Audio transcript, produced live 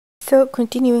So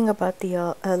continuing about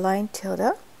the line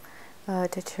tilde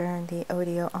to turn the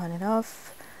audio on and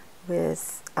off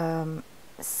with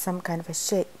some kind of a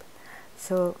shape.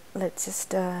 So let's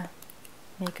just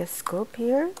make a scope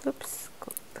here. Oops,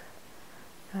 scope.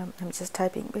 I'm just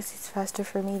typing because it's faster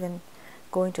for me than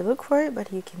going to look for it,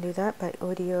 but you can do that by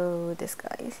audio, this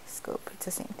guy, scope, it's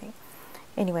the same thing.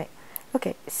 Anyway,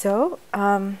 okay, so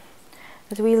as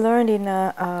we learned in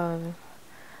a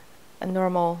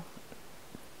normal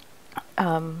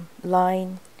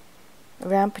line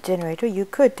ramp generator, you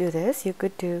could do this. You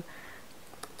could do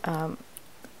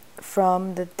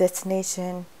from the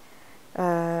destination,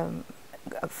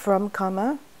 from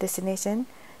comma destination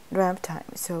ramp time.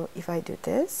 So if I do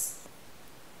this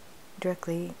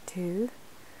directly to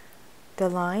the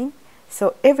line,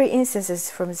 so every instance is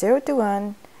from 0 to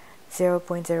 1, 0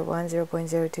 0.01, 0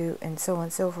 0.02, and so on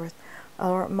and so forth,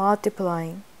 are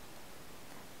multiplying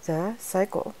the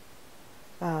cycle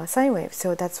sine wave.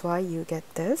 So that's why you get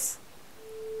this,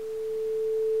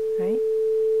 right?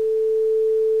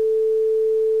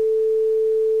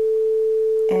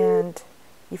 And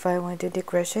if I want to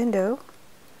decrescendo,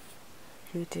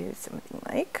 you do something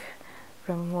like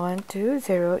from 1 to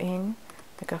 0 in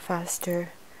like a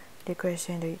faster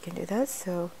decrescendo. You can do that.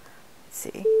 So let's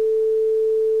see,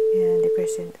 and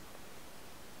decrescendo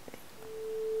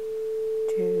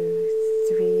 2,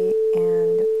 3,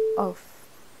 and off.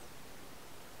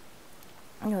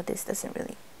 No, this doesn't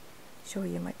really show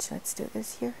you much. Let's do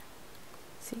this here.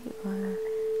 See, 1,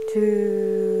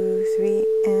 2, 3,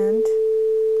 and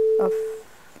off,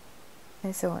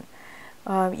 and so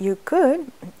on. You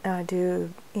could do,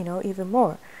 even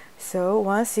more. So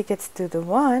once it gets to the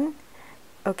 1,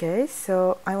 okay,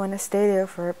 so I want to stay there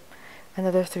for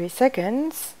another 3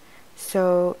 seconds.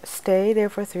 So stay there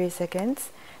for 3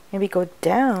 seconds, and we go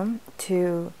down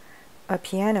to a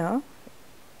piano,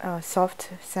 soft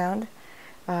sound,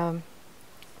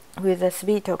 with a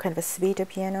sbito, kind of a sbito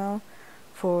piano,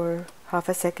 for half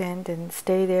a second, and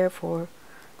stay there for,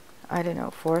 I don't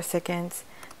know, 4 seconds,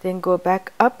 then go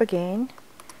back up again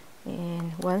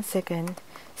in 1 second,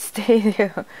 stay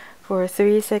there for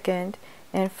 3 seconds,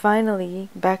 and finally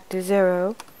back to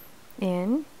 0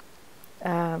 in,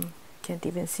 can't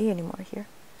even see anymore here,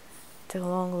 it's a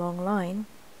long line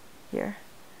here,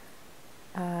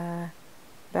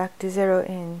 back to 0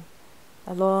 in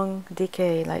a long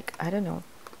decay, like, I don't know,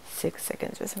 6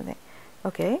 seconds or something.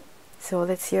 Okay, so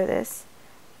let's hear this.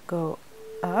 Go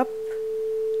up,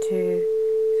 2,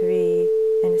 3,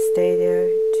 and stay there,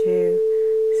 2,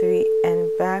 3,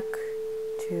 and back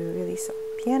to really soft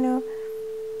piano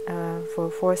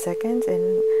for 4 seconds,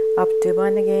 and up to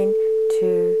 1 again,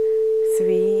 2,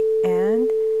 3, and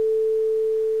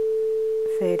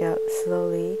fade out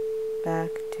slowly back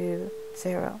to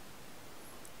 0.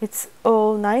 It's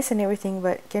all nice and everything,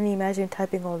 but can you imagine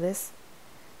typing all this?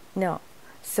 No.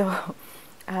 So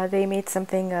they made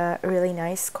something really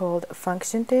nice called a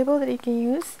function table that you can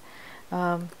use.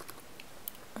 You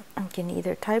can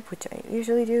either type, which I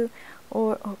usually do,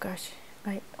 or, oh gosh,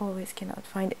 I always cannot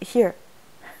find it here.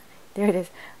 There it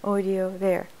is, audio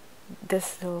there.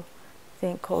 This little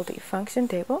thing called the function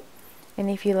table. And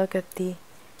if you look at the,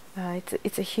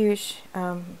 it's a huge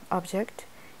object.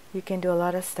 You can do a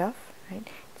lot of stuff, right?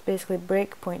 It's basically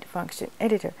breakpoint function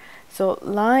editor. So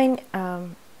line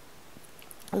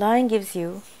gives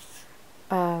you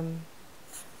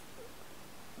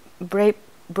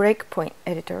breakpoint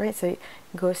editor, right? So it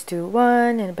goes to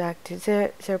 1 and back to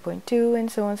 0, 0.2,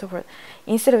 and so on and so forth.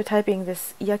 Instead of typing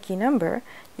this yucky number,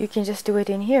 you can just do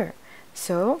it in here.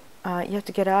 So you have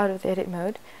to get out of the edit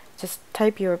mode, just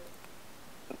type your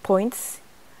points,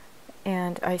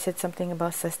 and I said something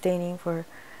about sustaining for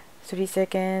 3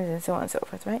 seconds and so on and so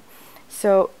forth, right?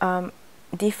 So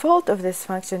default of this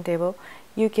function table,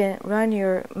 you can run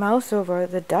your mouse over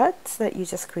the dots that you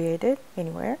just created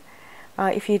anywhere.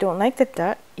 If you don't like the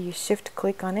dot, you shift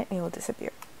click on it and it will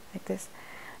disappear like this,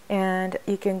 and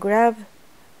you can grab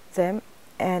them,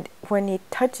 and when it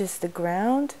touches the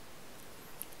ground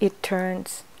it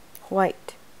turns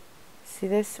white. See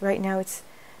this? Right now it's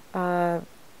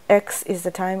X is the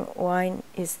time, Y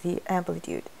is the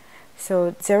amplitude.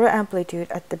 So 0 amplitude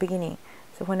at the beginning.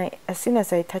 So when as soon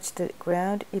as I touch the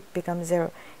ground, it becomes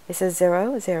 0. It says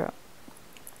 0, 0.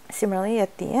 Similarly,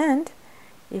 at the end,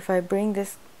 if I bring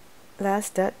this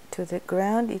last dot to the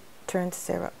ground, it turns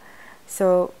 0.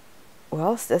 So,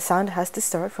 well, the sound has to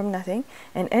start from nothing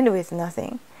and end with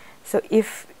nothing. So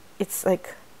if it's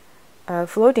like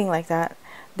floating like that,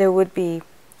 there would be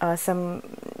some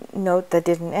note that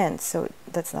didn't end. So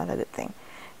that's not a good thing.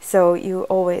 So you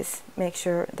always make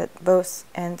sure that both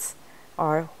ends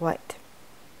are white.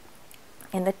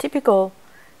 And the typical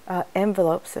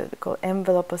envelope, so they call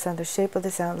envelope of sound. The shape of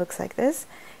the sound looks like this: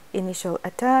 initial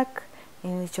attack,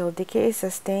 initial decay,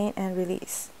 sustain, and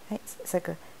release. Right? It's like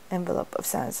an envelope of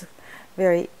sounds.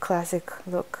 Very classic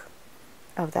look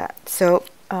of that. So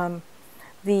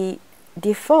the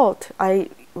default, I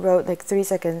wrote like 3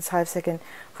 seconds, 5 seconds,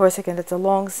 4 seconds. That's a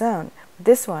long sound.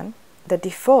 This one, the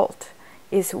default,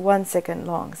 is 1 second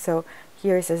long. So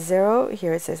here it says 0,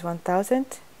 here it says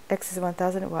 1000, x is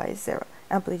 1000, y is 0,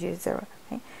 amplitude is 0.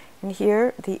 Okay? And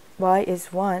here the y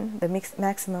is 1, the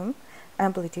maximum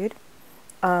amplitude.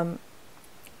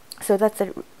 So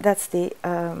that's the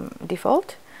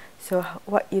default. So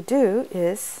what you do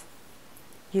is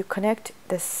you connect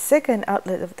the second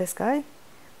outlet of this guy,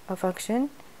 a function,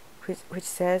 which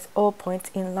says all points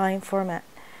in line format.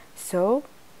 So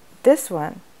this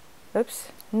one,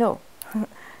 oops, no,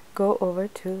 go over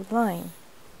to line,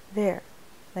 there,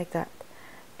 like that.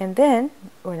 And then,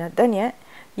 we're not done yet,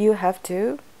 you have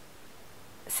to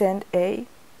send a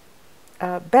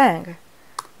bang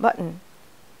button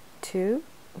to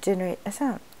generate a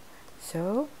sound.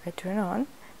 So I turn on,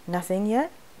 nothing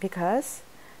yet, because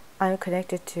I'm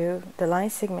connected to the line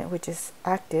segment, which is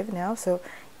active now, so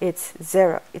it's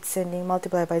 0. It's sending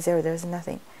multiplied by 0, there's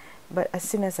nothing. But as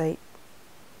soon as I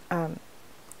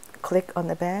click on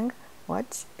the bang,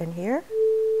 watch, and here,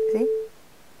 see,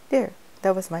 there,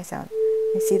 that was my sound.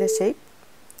 You see the shape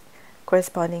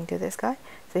corresponding to this guy?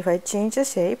 So if I change the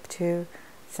shape to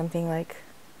something like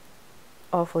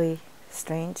awfully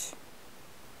strange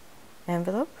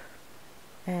envelope,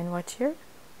 and watch here,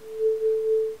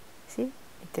 see,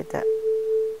 it did that.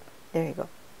 There you go.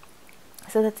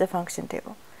 So that's the function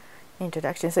table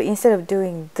introduction. So instead of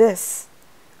doing this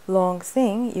long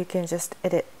thing, you can just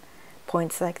edit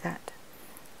points like that.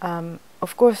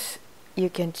 Of course, you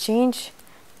can change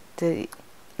the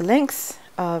length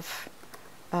of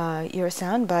your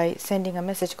sound by sending a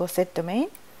message called set domain.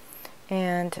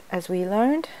 And as we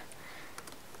learned,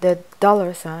 the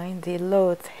 $sign, the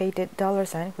loathed, hated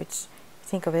 $sign, which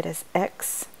think of it as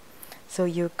X. So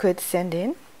you could send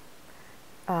in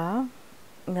a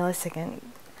millisecond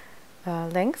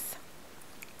length.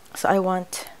 So I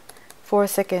want 4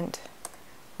 seconds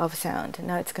of sound.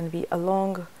 Now it's going to be a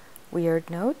long, weird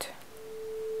note.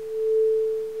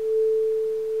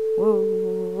 Whoa,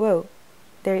 whoa.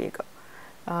 There you go.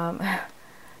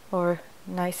 Or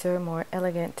nicer, more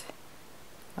elegant.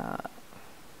 I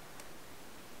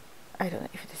don't know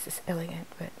if this is elegant,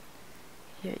 but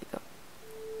here you go.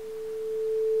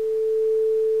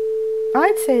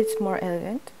 I'd say it's more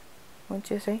elegant, wouldn't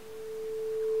you say?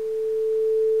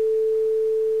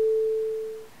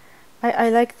 I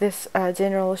like this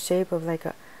general shape of like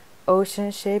a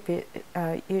ocean shape. It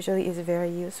usually is very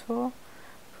useful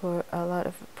for a lot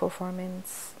of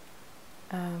performance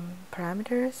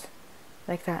parameters,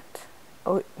 like that,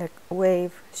 like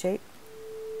wave shape.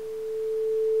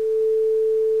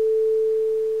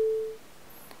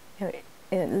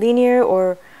 Linear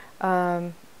or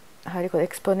how do you call it,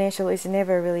 exponential is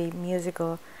never really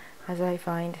musical, as I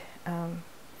find.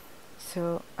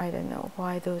 So I don't know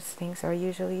why those things are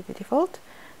usually the default.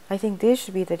 I think this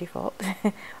should be the default.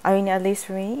 I mean, at least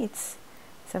for me, it's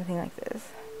something like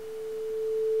this.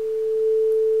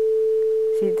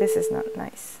 See, this is not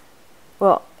nice.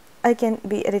 Well, I can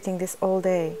be editing this all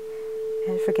day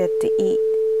and forget to eat.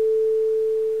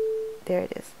 There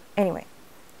it is. Anyway,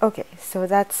 okay, so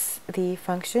that's the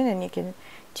function, and you can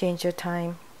change your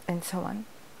time and so on.